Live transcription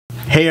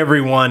Hey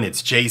everyone,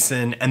 it's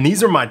Jason, and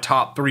these are my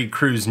top 3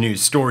 cruise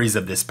news stories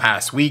of this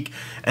past week.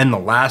 And the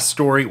last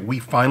story, we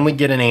finally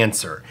get an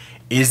answer.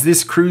 Is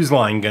this cruise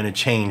line going to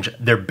change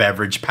their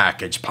beverage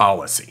package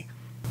policy?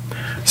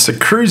 So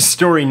cruise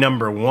story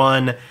number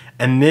 1,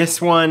 and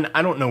this one,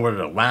 I don't know whether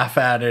to laugh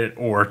at it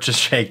or just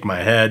shake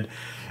my head.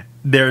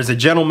 There's a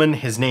gentleman,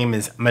 his name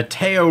is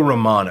Matteo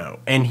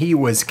Romano, and he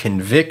was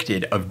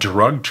convicted of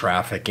drug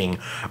trafficking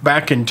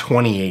back in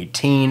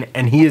 2018,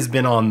 and he has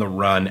been on the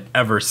run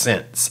ever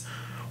since.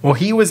 Well,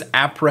 he was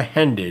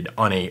apprehended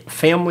on a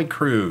family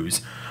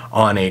cruise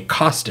on a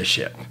Costa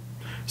ship.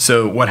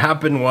 So what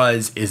happened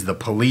is the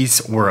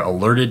police were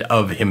alerted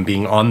of him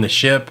being on the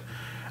ship,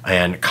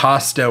 and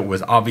Costa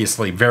was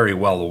obviously very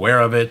well aware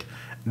of it.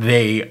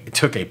 They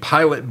took a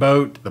pilot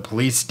boat, the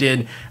police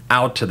did,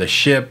 out to the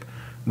ship.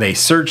 They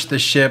searched the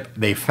ship.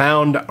 They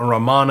found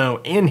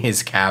Romano in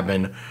his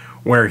cabin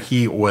where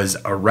he was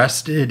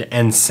arrested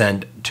and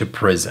sent to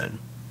prison.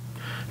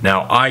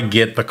 Now, I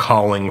get the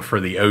calling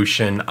for the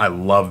ocean. I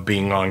love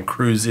being on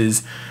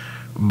cruises.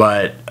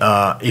 But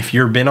if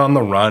you've been on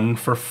the run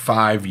for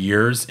 5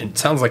 years, it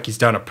sounds like he's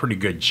done a pretty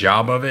good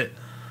job of it.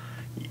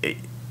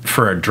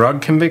 For a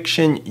drug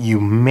conviction,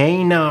 you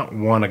may not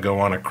want to go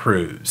on a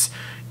cruise.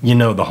 You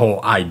know, the whole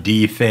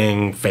ID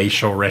thing,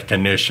 facial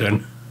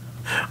recognition.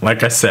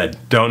 Like I said,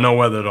 don't know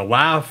whether to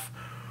laugh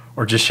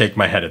or just shake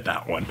my head at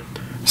that one.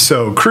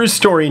 So cruise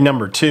story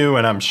number 2,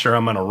 and I'm sure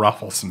I'm gonna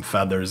ruffle some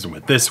feathers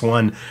with this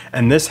one,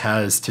 and this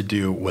has to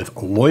do with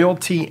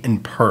loyalty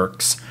and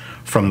perks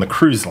from the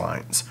cruise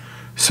lines.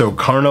 So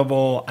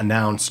Carnival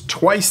announced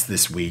twice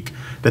this week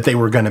that they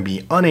were gonna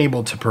be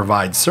unable to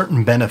provide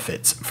certain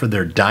benefits for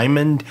their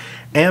Diamond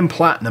and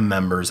Platinum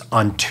members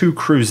on 2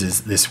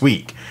 cruises this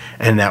week,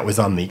 and that was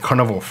on the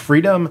Carnival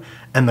Freedom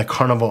and the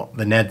Carnival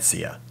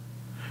Venezia.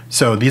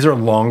 So these are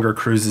longer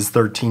cruises,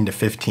 13 to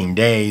 15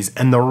 days.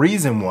 And the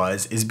reason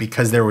is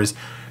because there was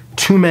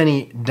too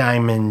many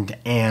Diamond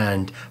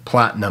and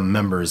Platinum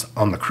members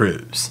on the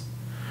cruise.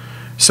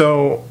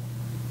 So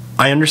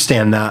I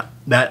understand that.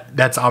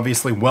 That's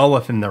obviously well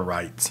within their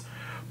rights.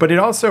 But it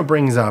also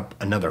brings up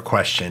another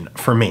question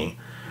for me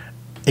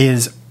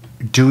is,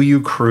 do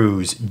you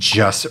cruise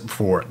just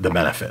for the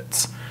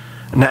benefits?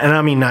 And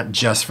I mean, not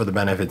just for the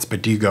benefits,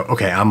 but do you go,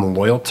 okay, I'm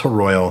loyal to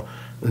Royal.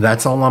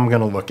 That's all I'm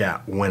going to look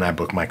at when I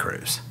book my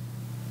cruise?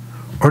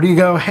 Or do you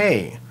go,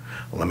 hey,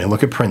 let me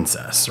look at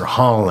Princess or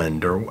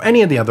Holland or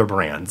any of the other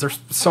brands? There's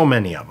so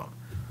many of them.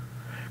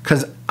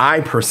 Because I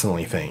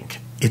personally think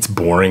it's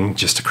boring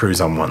just to cruise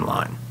on one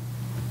line.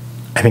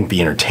 I think the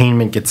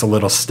entertainment gets a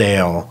little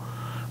stale.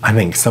 I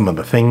think some of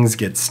the things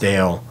get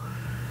stale.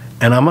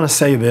 And I'm going to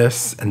say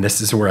this, and this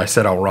is where I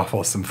said I'll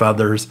ruffle some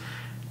feathers,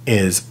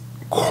 is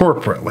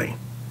corporately,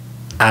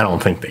 I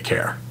don't think they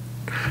care.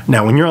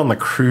 Now, when you're on the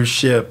cruise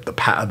ship,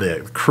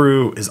 the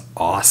crew is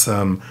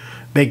awesome.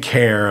 They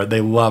care.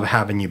 They love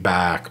having you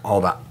back, all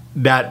that.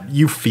 That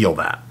you feel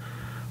that.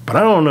 But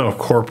I don't know if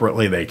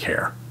corporately they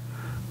care,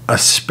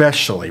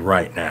 especially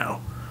right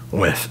now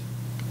with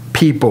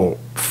people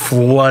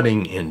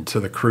flooding into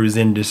the cruise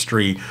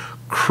industry,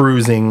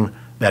 cruising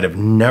that have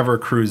never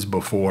cruised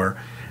before,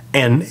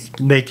 and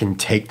they can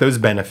take those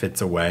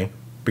benefits away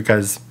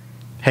because,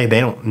 hey,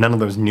 none of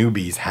those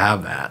newbies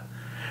have that.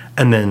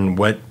 And then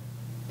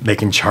they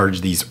can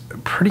charge these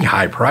pretty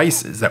high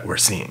prices that we're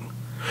seeing.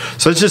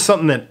 So it's just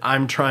something that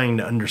I'm trying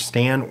to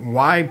understand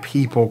why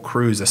people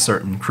cruise a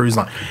certain cruise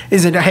line.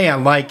 Is it, hey, I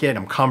like it,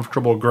 I'm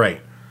comfortable, great.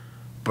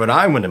 But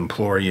I would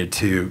implore you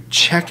to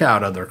check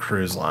out other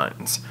cruise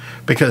lines.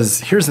 Because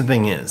here's the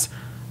thing is,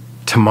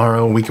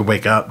 tomorrow we could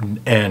wake up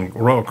and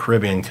Royal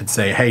Caribbean could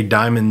say, hey,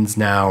 Diamond's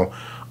now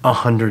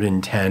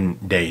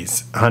 110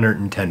 days,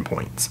 110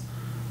 points.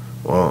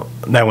 Well,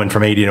 that went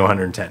from 80 to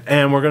 110.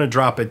 And we're going to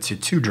drop it to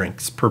 2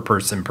 drinks per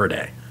person per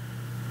day.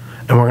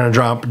 And we're going to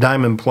drop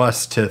Diamond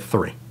Plus to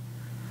 3.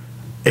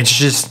 It's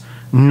just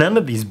none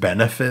of these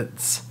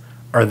benefits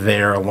are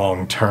there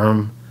long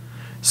term.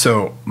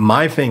 So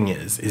my thing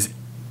is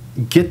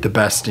get the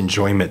best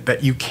enjoyment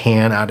that you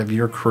can out of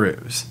your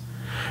cruise.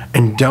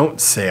 And don't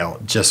sail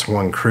just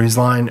one cruise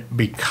line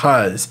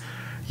because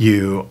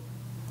you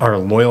are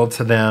loyal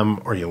to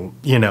them, or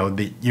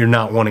you're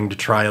not wanting to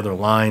try other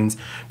lines,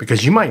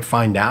 because you might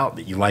find out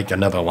that you like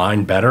another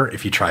line better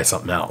if you try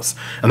something else.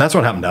 And that's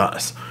what happened to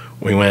us.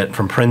 We went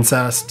from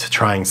Princess to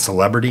trying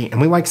Celebrity, and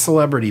we like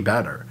Celebrity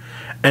better.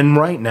 And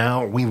right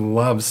now we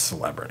love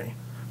Celebrity,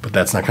 but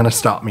that's not going to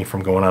stop me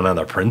from going on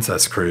another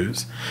Princess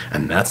cruise,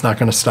 and that's not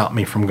going to stop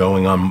me from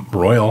going on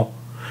Royal.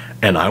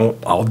 And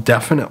I'll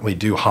definitely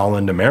do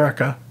Holland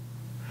America.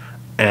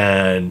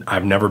 And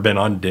I've never been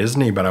on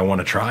Disney, but I want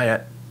to try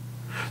it.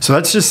 So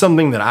that's just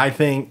something that I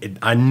think,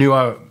 I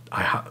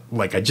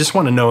just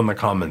want to know in the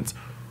comments,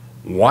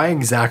 why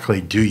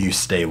exactly do you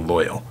stay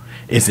loyal?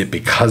 Is it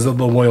because of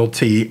the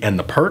loyalty and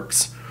the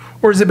perks?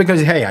 Or is it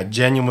because, hey, I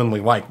genuinely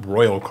like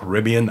Royal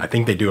Caribbean, I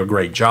think they do a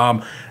great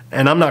job,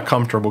 and I'm not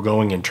comfortable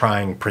going and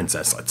trying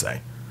Princess, let's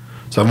say.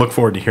 So I look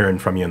forward to hearing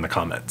from you in the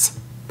comments.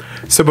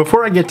 So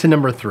before I get to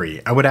number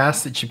 3, I would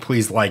ask that you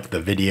please like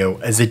the video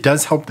as it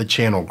does help the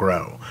channel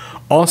grow.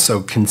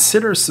 Also,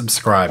 consider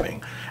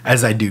subscribing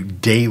as I do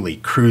daily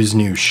cruise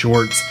news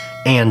shorts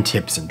and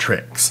tips and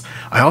tricks.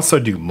 I also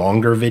do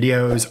longer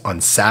videos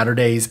on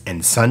Saturdays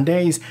and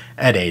Sundays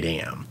at 8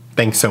 a.m.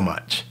 Thanks so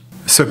much.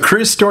 So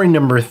cruise story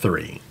number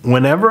 3.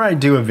 Whenever I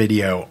do a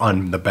video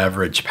on the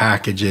beverage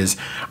packages,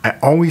 I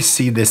always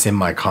see this in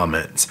my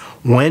comments.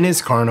 When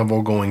is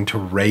Carnival going to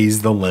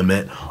raise the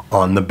limit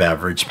on the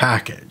beverage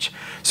package?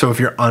 So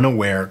if you're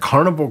unaware,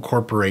 Carnival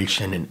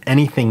Corporation and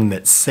anything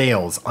that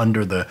sails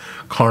under the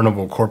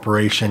Carnival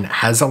Corporation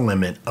has a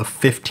limit of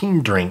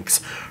 15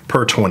 drinks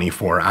per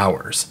 24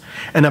 hours.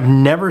 And I've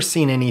never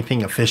seen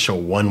anything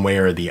official one way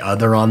or the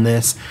other on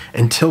this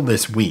until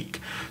this week.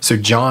 So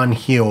John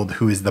Heald,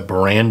 who is the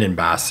brand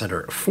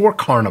ambassador for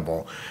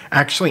Carnival,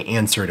 actually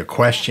answered a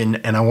question,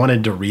 and I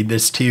wanted to read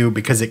this to you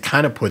because it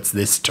kind of puts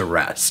this to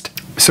rest.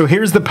 So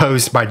here's the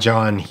post by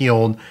John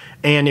Heald,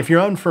 and if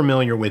you're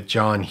unfamiliar with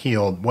John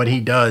Heald, what he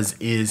does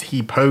is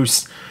he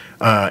posts,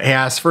 he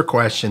asks for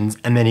questions,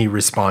 and then he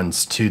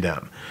responds to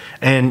them.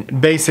 And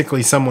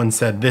basically someone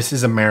said, this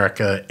is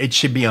America, it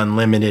should be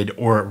unlimited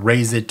or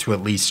raise it to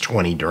at least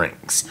 20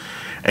 drinks.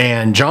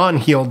 And John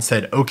Heald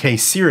said, okay,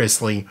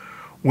 seriously,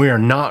 we are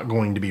not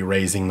going to be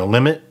raising the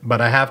limit,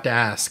 but I have to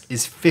ask,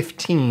 is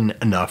 15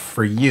 enough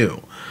for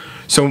you?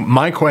 So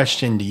my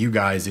question to you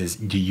guys is,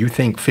 do you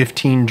think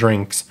 15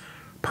 drinks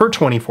per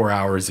 24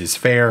 hours is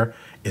fair?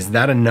 Is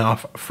that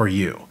enough for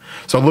you?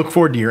 So I look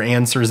forward to your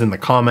answers in the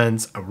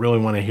comments. I really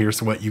want to hear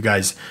what you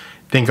guys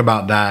think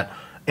about that.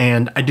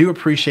 And I do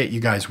appreciate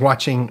you guys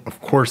watching, of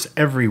course,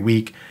 every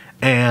week.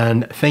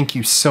 And thank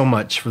you so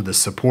much for the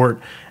support.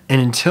 And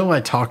until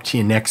I talk to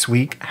you next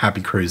week,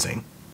 happy cruising.